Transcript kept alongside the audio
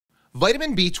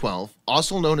Vitamin B12,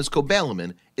 also known as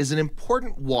cobalamin, is an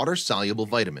important water-soluble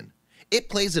vitamin. It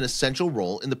plays an essential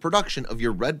role in the production of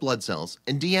your red blood cells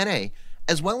and DNA,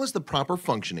 as well as the proper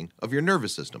functioning of your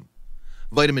nervous system.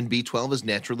 Vitamin B12 is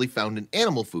naturally found in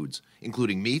animal foods,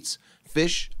 including meats,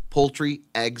 fish, poultry,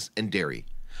 eggs, and dairy.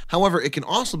 However, it can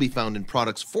also be found in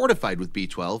products fortified with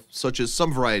B12, such as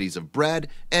some varieties of bread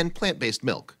and plant-based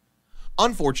milk.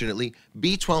 Unfortunately,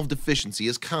 B12 deficiency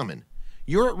is common.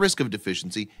 You're at risk of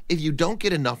deficiency if you don't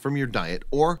get enough from your diet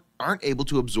or aren't able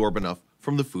to absorb enough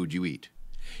from the food you eat.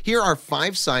 Here are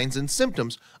 5 signs and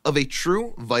symptoms of a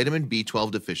true vitamin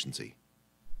B12 deficiency.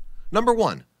 Number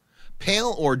 1.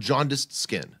 Pale or jaundiced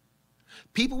skin.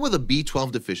 People with a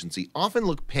B12 deficiency often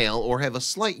look pale or have a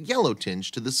slight yellow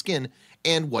tinge to the skin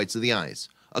and whites of the eyes,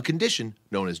 a condition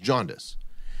known as jaundice.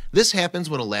 This happens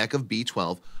when a lack of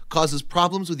B12 causes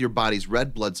problems with your body's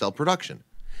red blood cell production.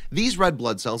 These red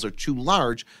blood cells are too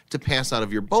large to pass out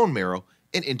of your bone marrow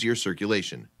and into your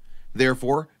circulation.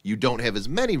 Therefore, you don't have as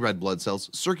many red blood cells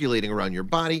circulating around your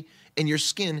body, and your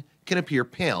skin can appear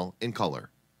pale in color.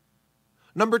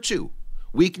 Number 2.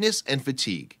 Weakness and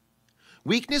fatigue.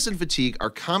 Weakness and fatigue are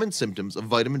common symptoms of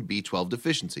vitamin B12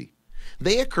 deficiency.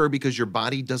 They occur because your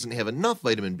body doesn't have enough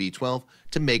vitamin B12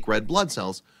 to make red blood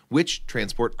cells, which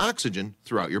transport oxygen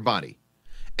throughout your body.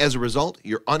 As a result,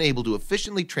 you're unable to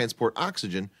efficiently transport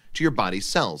oxygen to your body's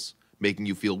cells, making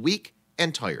you feel weak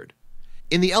and tired.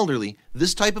 In the elderly,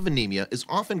 this type of anemia is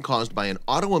often caused by an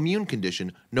autoimmune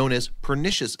condition known as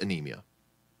pernicious anemia.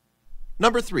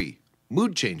 Number 3.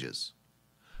 Mood changes.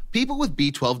 People with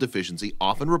B12 deficiency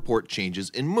often report changes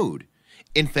in mood.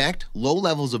 In fact, low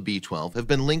levels of B12 have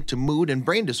been linked to mood and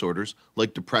brain disorders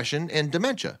like depression and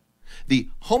dementia. The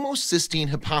homocysteine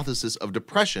hypothesis of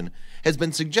depression has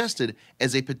been suggested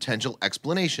as a potential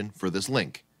explanation for this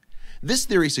link. This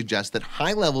theory suggests that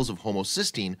high levels of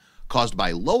homocysteine caused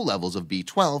by low levels of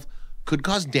B12 could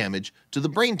cause damage to the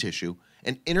brain tissue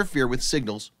and interfere with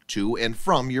signals to and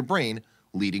from your brain,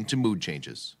 leading to mood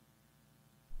changes.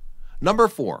 Number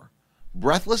 4.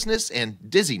 Breathlessness and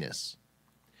dizziness.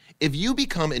 If you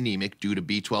become anemic due to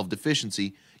B12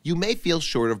 deficiency, you may feel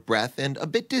short of breath and a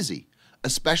bit dizzy,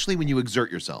 especially when you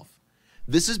exert yourself.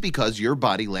 This is because your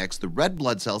body lacks the red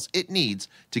blood cells it needs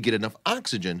to get enough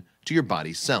oxygen to your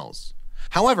body's cells.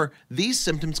 However, these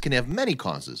symptoms can have many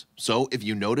causes, so if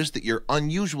you notice that you're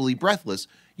unusually breathless,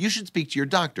 you should speak to your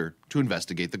doctor to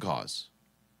investigate the cause.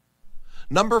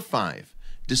 Number 5.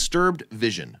 Disturbed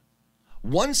vision.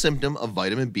 One symptom of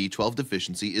vitamin B12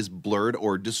 deficiency is blurred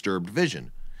or disturbed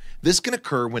vision. This can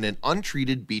occur when an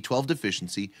untreated B12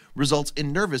 deficiency results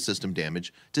in nervous system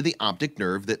damage to the optic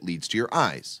nerve that leads to your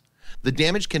eyes. The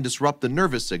damage can disrupt the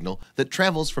nervous signal that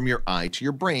travels from your eye to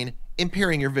your brain,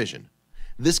 impairing your vision.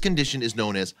 This condition is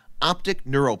known as optic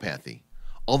neuropathy.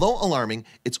 Although alarming,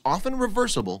 it's often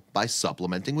reversible by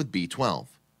supplementing with B12.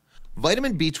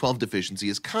 Vitamin B12 deficiency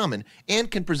is common and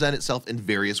can present itself in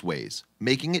various ways,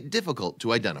 making it difficult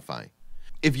to identify.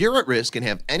 If you're at risk and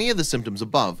have any of the symptoms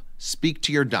above, speak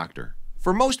to your doctor.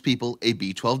 For most people, a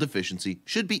B12 deficiency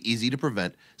should be easy to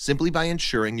prevent simply by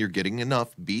ensuring you're getting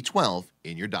enough B12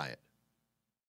 in your diet.